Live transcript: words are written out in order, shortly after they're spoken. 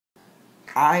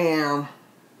I am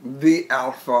the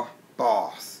Alpha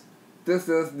Boss. This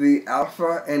is the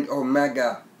Alpha and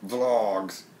Omega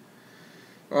Vlogs.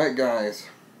 Alright guys,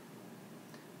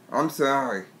 I'm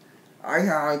sorry. I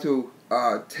had to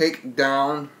take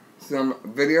down some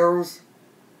videos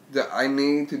that I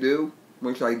need to do,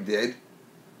 which I did.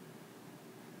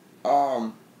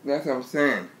 That's what I'm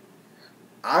saying.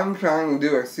 I'm trying to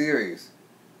do a series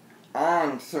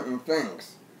on certain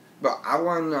things, but I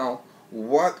want to know,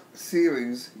 what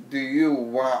series do you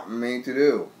want me to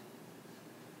do?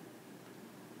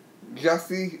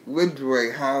 Jesse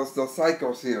Ridgway has the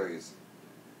Psycho series.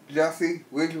 Jesse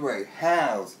Ridgway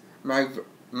has my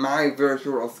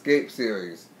Virtual Escape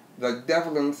series. The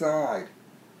Devil Inside.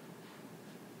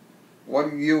 What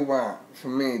do you want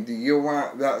from me? Do you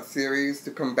want that series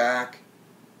to come back?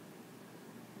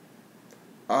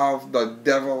 Of The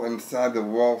Devil Inside the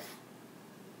Wolf?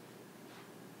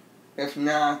 If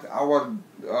not, I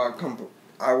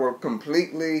would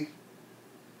completely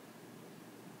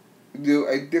do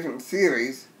a different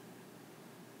series,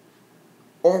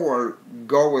 or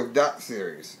go with that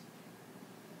series.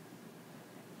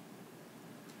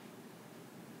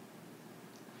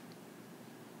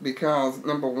 Because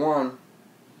number one,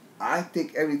 I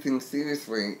take everything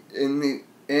seriously in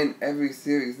every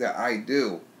series that I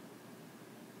do.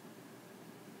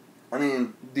 I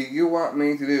mean, do you want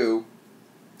me to do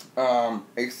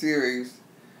a series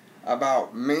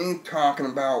about me talking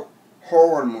about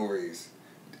horror movies?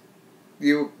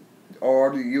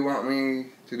 Or do you want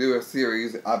me to do a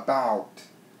series about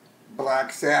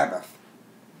Black Sabbath,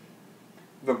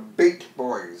 the Beach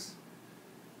Boys,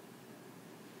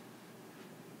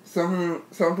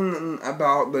 something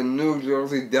about the New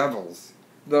Jersey Devils,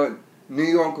 the New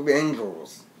York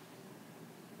Angels?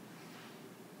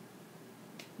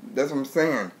 That's what I'm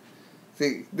saying.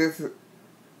 See,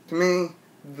 to me,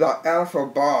 the Alpha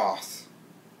Boss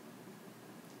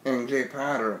and Jay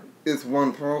Potter is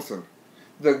one person.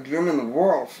 The German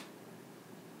Wolf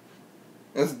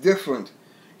is different.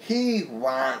 He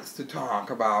wants to talk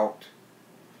about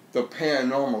the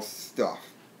paranormal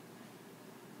stuff.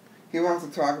 He wants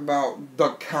to talk about the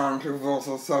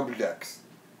controversial subjects.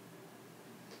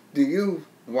 Do you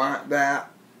want that?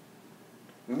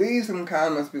 Leave some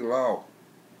comments below.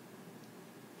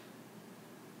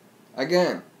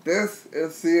 Again, this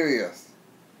is serious.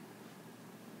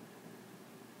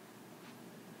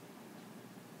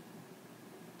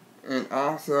 And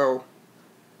also,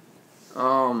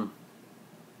 or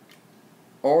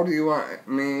do you want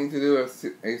me to do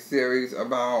a series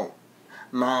about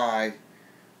my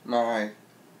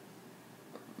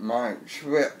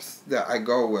trips that I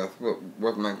go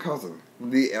with my cousin,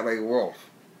 the LA Wolf,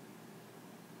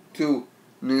 to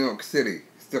New York City,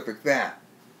 stuff like that?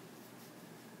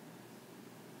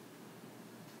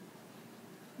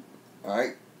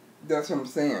 Alright? That's what I'm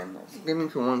saying. Give me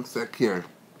for 1 sec here.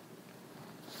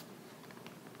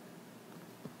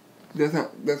 That's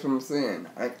what I'm saying.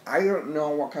 I don't know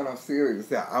what kind of series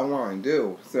that I want to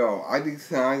do. So I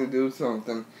decided to do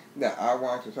something that I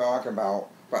want to talk about,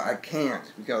 but I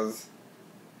can't because,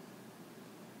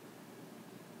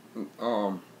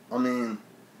 I mean,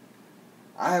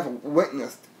 I have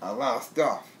witnessed a lot of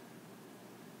stuff.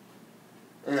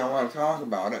 And I want to talk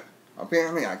about it.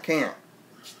 Apparently I can't.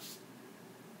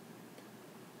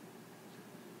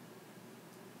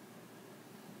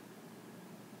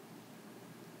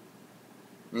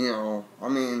 You know, I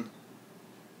mean,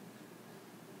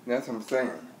 that's what I'm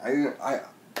saying.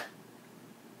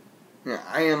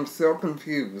 I am so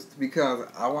confused because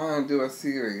I want to do a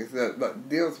series that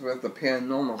deals with the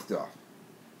paranormal stuff.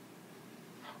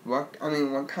 What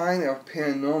kind of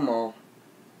paranormal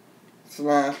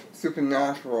 /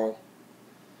 supernatural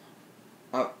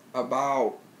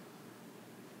about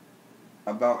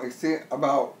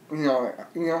you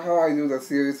know how I do the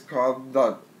series called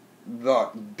the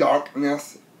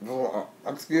Darkness,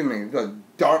 the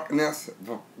Darkness,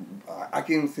 I can't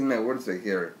even see my words right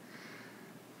here.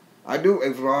 I do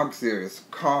a vlog series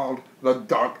called The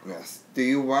Darkness. Do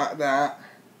you want that?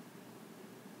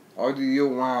 Or do you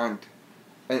want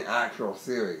an actual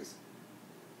series?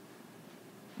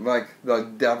 Like The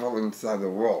Devil Inside the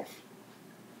Wolf.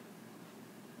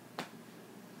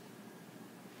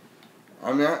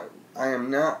 I am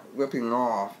not ripping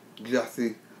off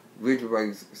Jesse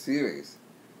Ridgway's series.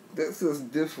 This is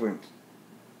different.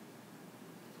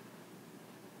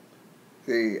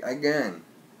 See, again,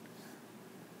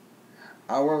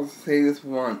 I will say this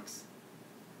once.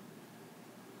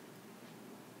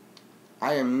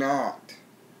 I am not,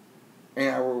 and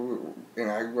I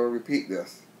will repeat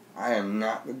this. I am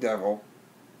not the devil,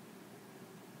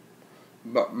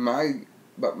 but my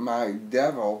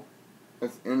devil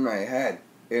It's in my head,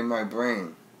 in my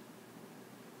brain.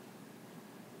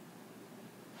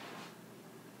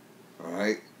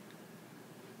 Alright?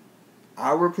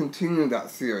 I will continue that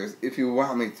series if you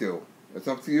want me to. It's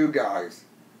up to you guys.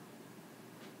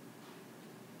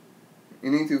 You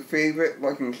need to favorite,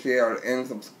 like, and share,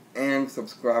 and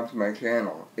subscribe to my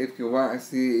channel if you want to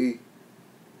see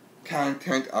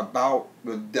content about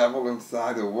the devil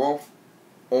inside the wolf,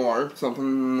 or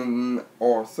something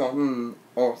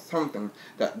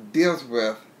that deals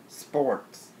with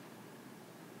sports.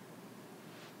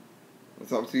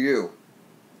 It's up to you.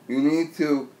 We need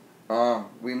to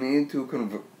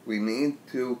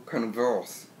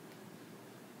converse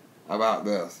about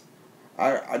this.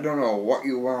 I don't know what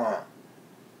you want.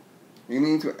 You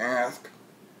need to ask.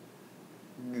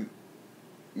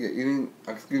 You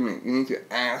need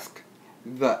to ask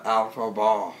the alpha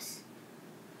boss.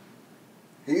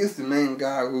 He's the main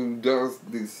guy who does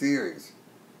these series.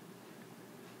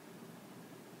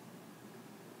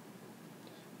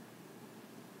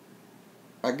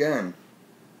 Again,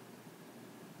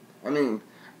 I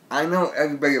know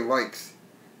everybody likes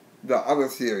the other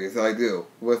series I do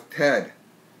with Ted.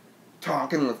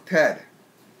 Talking with Ted.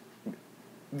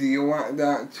 Do you want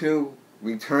that to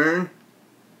return?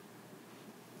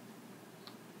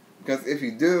 Because if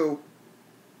you do,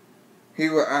 he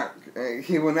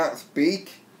will not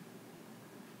speak.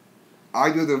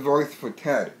 I do the voice for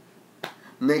Ted.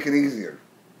 Make it easier.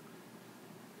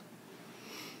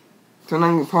 Turn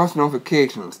on your post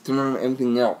notifications. Turn on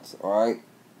everything else. Alright?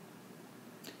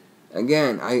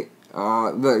 Again,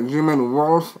 the German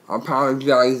Wolf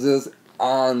apologizes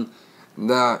on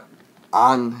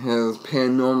his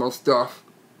paranormal stuff,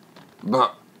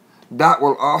 but that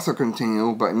will also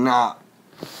continue, but not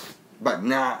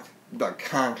the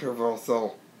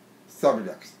controversial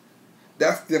subjects.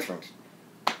 That's different.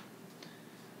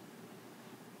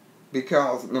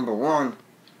 Because, number one,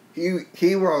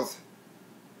 he was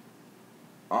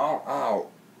all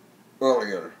out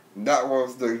earlier. That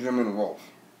was the German Wolf.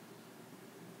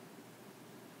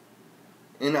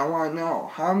 And I want to know,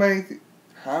 how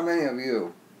many of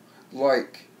you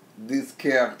like these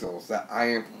characters that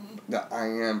I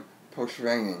am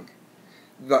portraying?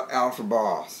 The Alpha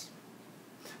Boss,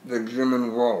 the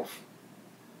German Wolf,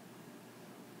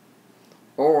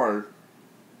 or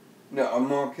there are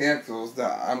more characters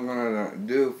that I'm gonna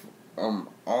do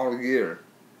all year.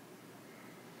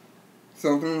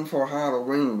 Something for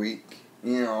Halloween week,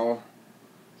 so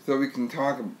we can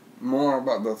talk more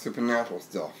about the supernatural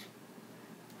stuff.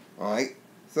 Alright?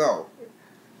 So,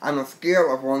 on a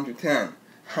scale of 1 to 10,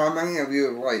 how many of you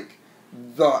like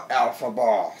the Alpha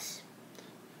Boss?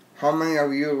 How many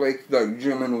of you like the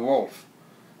German Wolf?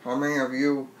 How many of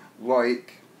you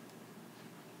like...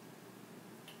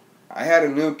 I had a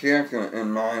new character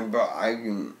in mind, but I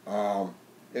don't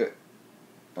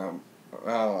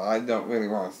really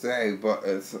want to say, but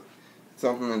it's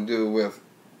something to do with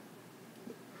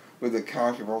the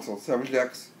controversial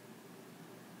subjects.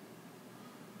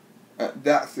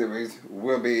 That series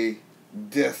will be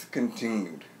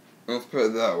discontinued. Let's put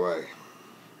it that way.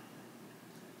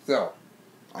 So,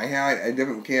 I had a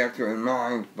different character in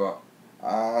mind, but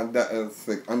that is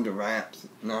like under wraps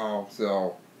now,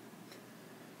 so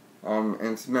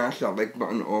and smash that like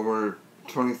button over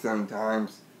 27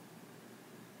 times.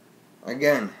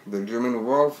 Again, the German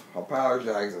Wolf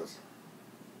apologizes.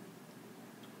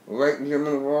 Right,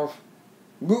 German Wolf?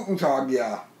 Guten Tag,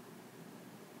 yeah.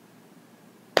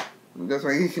 That's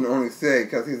why he can only say,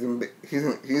 because he is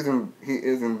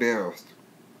embarrassed.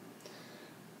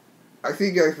 I see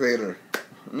you guys later.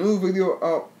 New video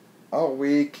up all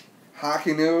week.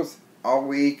 Hockey news all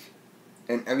week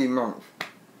and every month.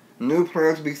 New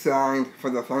players to be signed for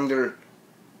the Thunder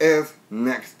is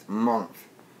next month.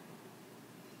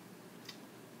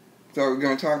 So we're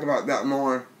going to talk about that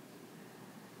more.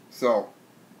 So,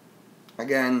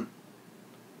 again,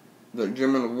 the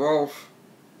German Wolf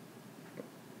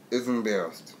is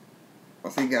embarrassed.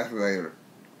 I'll see you guys later.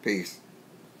 Peace.